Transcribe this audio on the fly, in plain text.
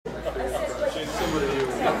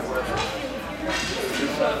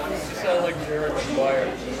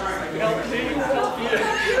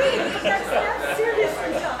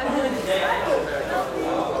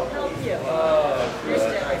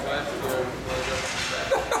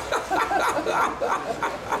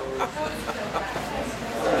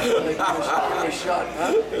shot,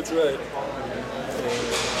 huh? That's right.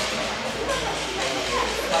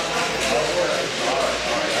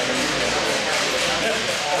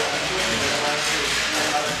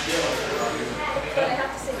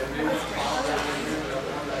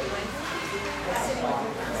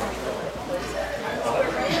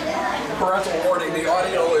 Parental warning, the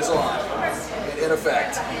audio is on, in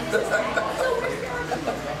effect.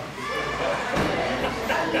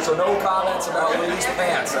 So no comments about Lee's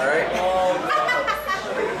pants, all right?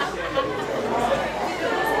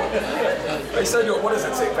 They said, what is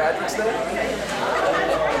it, St. Patrick's Day?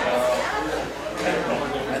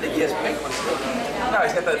 I think he has pink ones too. No,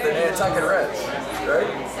 he's got the Nantucket Reds, right?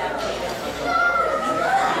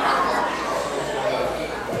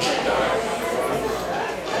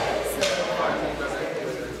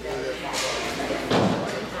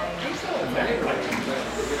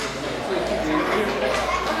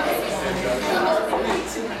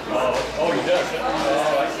 Oh, he does.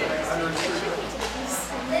 Oh, I see.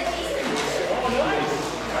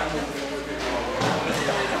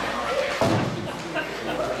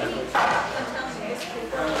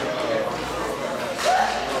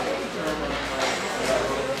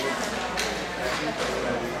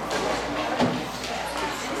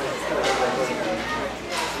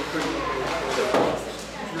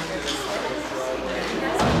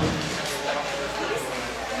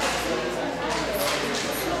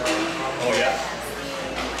 Oh, yeah.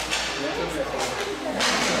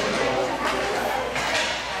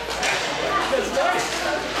 That's nice.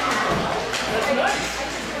 That's nice.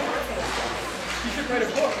 You should write a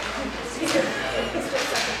book.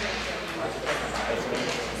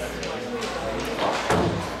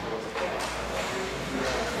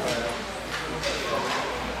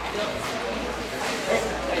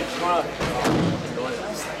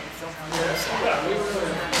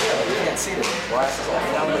 You can't see the glasses off.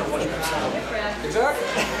 Exactly.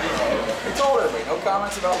 He told everybody, no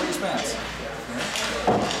comments about Lee's pants.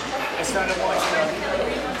 I started watching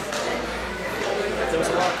there was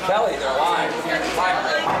a lot of Kelly, they're live.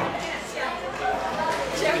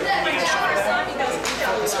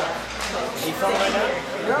 He filmed right now?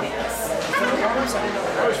 Yeah. Warmups? I didn't know. I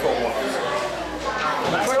always felt Warmups.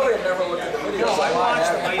 Clearly, I've never looked at the videos. No, I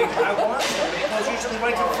watched them. I watched them because usually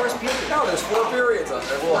right to the first period. No, there's 4 periods on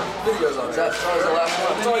there. Well, videos on there. It's always the last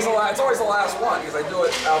one. It's always the last one because I do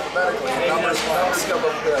it alphabetically. Numbers come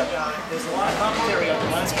up there. There's a lot of commentary on the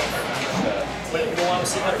landscape. But you want to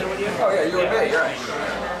sit up there with you? Oh yeah, you and me. You're right.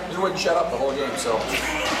 You wouldn't shut up the whole game, so.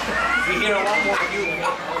 We hear a lot more of you than me.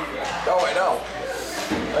 Oh, I know.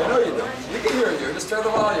 I know you do. You can hear you. Just turn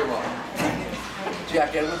the volume up.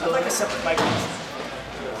 Jack, I would like a separate microphone.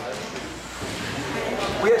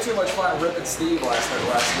 We had too much fun ripping Steve last game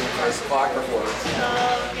for his Fox performance.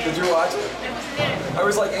 Did you watch it? I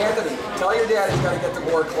was like, Anthony, tell your dad he's got to get to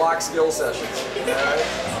more clock skill sessions. Alright?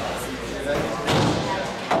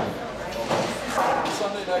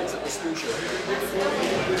 Sunday nights at the Stu Show.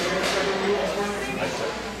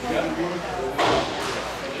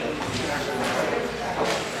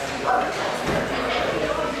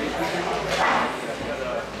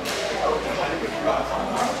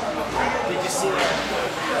 Did you see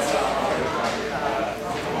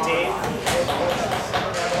Dave?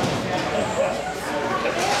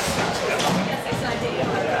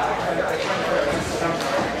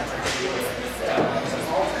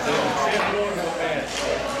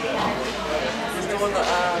 He's doing the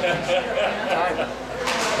time. I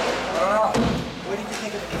don't know. What did you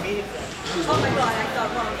think of the comedian? Oh my god, I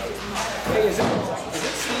thought wrong. Hey, is it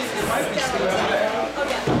Steve? It might be Steve. Oh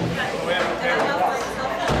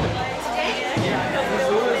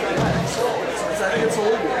I think it's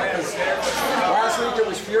Olivia, because last week it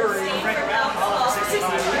was Fury.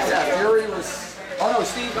 Yeah, Fury was. Oh no,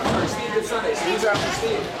 Steve. I'm sorry, Steve did Sunday. So who's after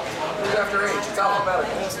Steve? Who's after H? It's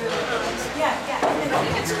alphabetical.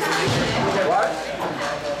 What?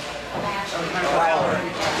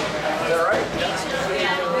 Is that right?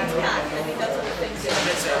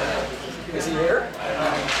 Is he here?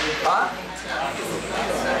 Huh?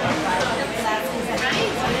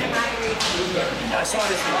 I saw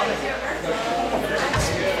this comment.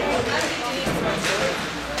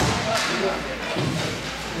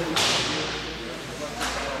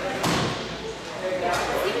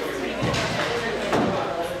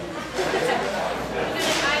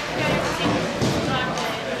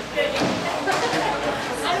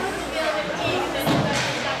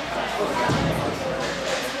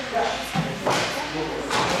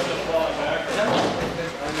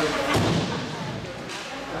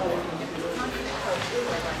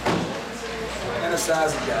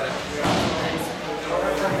 Anastasia got it.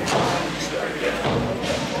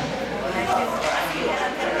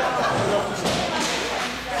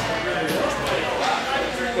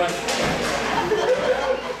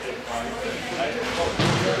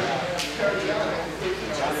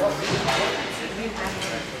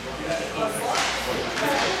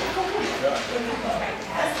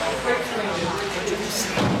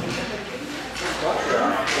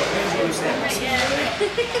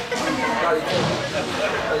 No, you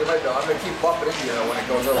can't. No, you might go. I'm going to keep bumping into you when it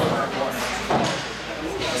goes over that corner.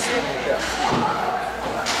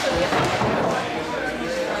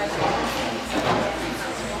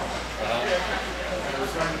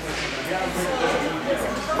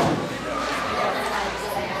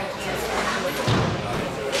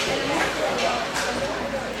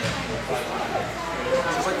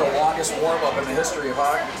 It's like the longest warm-up in the history of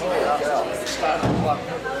hockey. Yeah. Start the clock.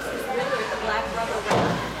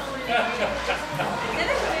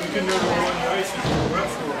 You can do it on one race and do the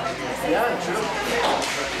rest of it. Yeah, true.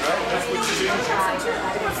 Right? That's what you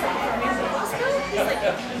do.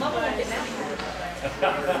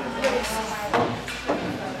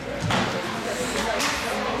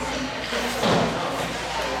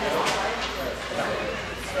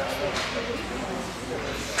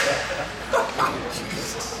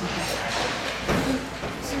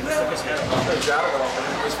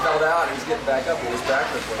 He just fell down and he's getting back up. He was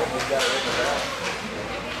backwards with him. He's got it right in the back.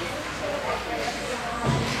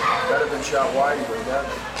 That'd have been shot wide. He would have got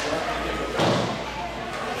it.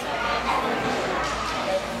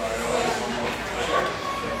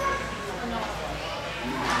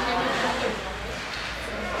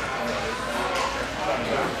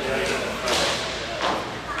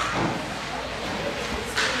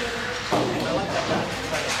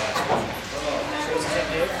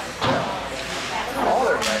 All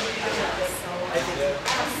their men.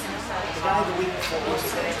 The guy the week before was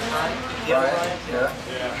his name, Ryan? The other Right? Ryan? Yeah.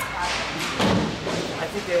 I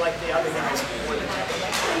think they like the other guys more than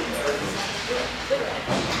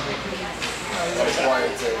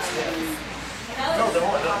Acquired taste. No, they're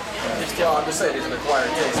all not. Well, I'm just saying he's an acquired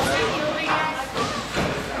taste.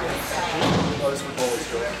 Oh, this is Bully's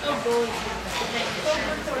doing.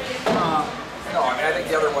 No, I mean, I think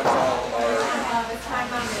the other ones all are,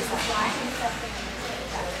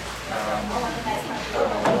 I don't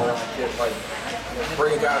know, more on the kid, like,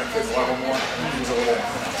 bring it down to kids level more. He's a little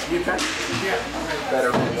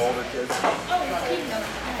better than the older kids.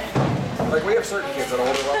 Like, we have certain kids at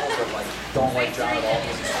older levels that, like, don't like John at all.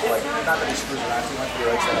 Like, not that he screws around too much, but he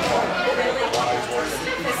likes that fun while he's working.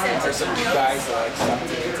 There's some guys that like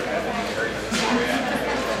 17, 18 in the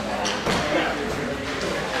area.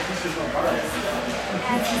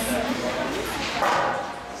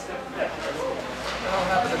 What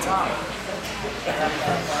happened to Tom?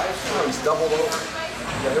 Oh, he's doubled over.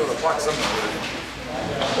 He got hit with a puck somewhere.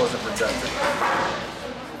 Wasn't protected.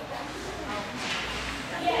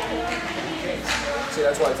 See,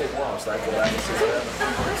 that's why I take warm-ups. I go back and see what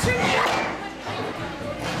happens.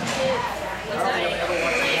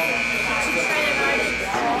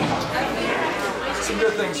 Some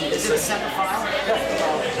good things you can Is it a say. center file?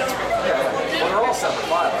 Yeah. Well, they're all separate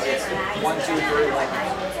five. I mean, it's 1, 2, 3.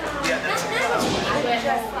 Yeah, that's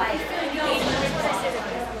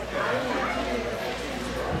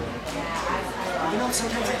You know,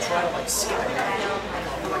 sometimes I try to like skip it.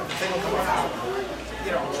 Like the thing will come out.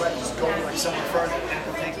 You know, try to just go like somewhere further and it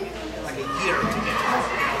will take me like a year to get to it.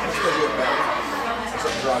 That's because you're bad.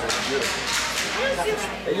 Something's wrong with you.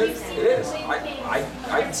 It is.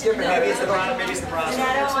 I can skip it. Maybe it's the process. Maybe it's the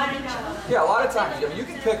process. Yeah, a lot of times, I mean, you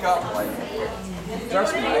can pick up, like,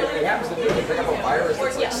 trust me, it happens to me. You can pick up a virus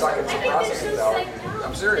that's like sucking some processing out.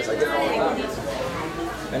 I'm serious, I get it all the time.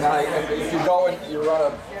 And if you go and you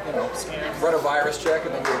run a virus check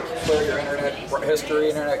and then you clear your internet history,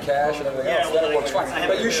 internet cache, and everything else, then it works fine.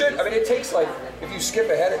 But you should, I mean, it takes like, if you skip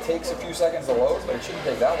ahead, it takes a few seconds to load, but it shouldn't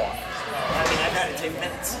take that long. I mean, I've had it take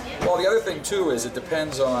minutes. Well, the other thing too is it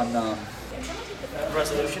depends on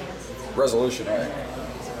Resolution? resolution, right?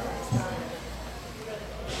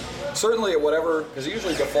 Certainly at whatever, because it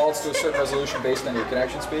usually defaults to a certain resolution based on your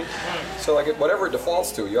connection speed. So like whatever it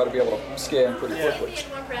defaults to, you ought to be able to scan pretty quickly.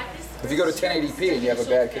 If you go to 1080p and you have a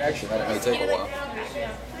bad connection, then it may take a while.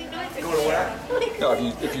 Go to where? No,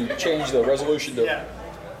 if you change the resolution to Yeah.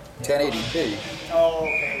 1080p, Oh,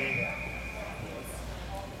 okay.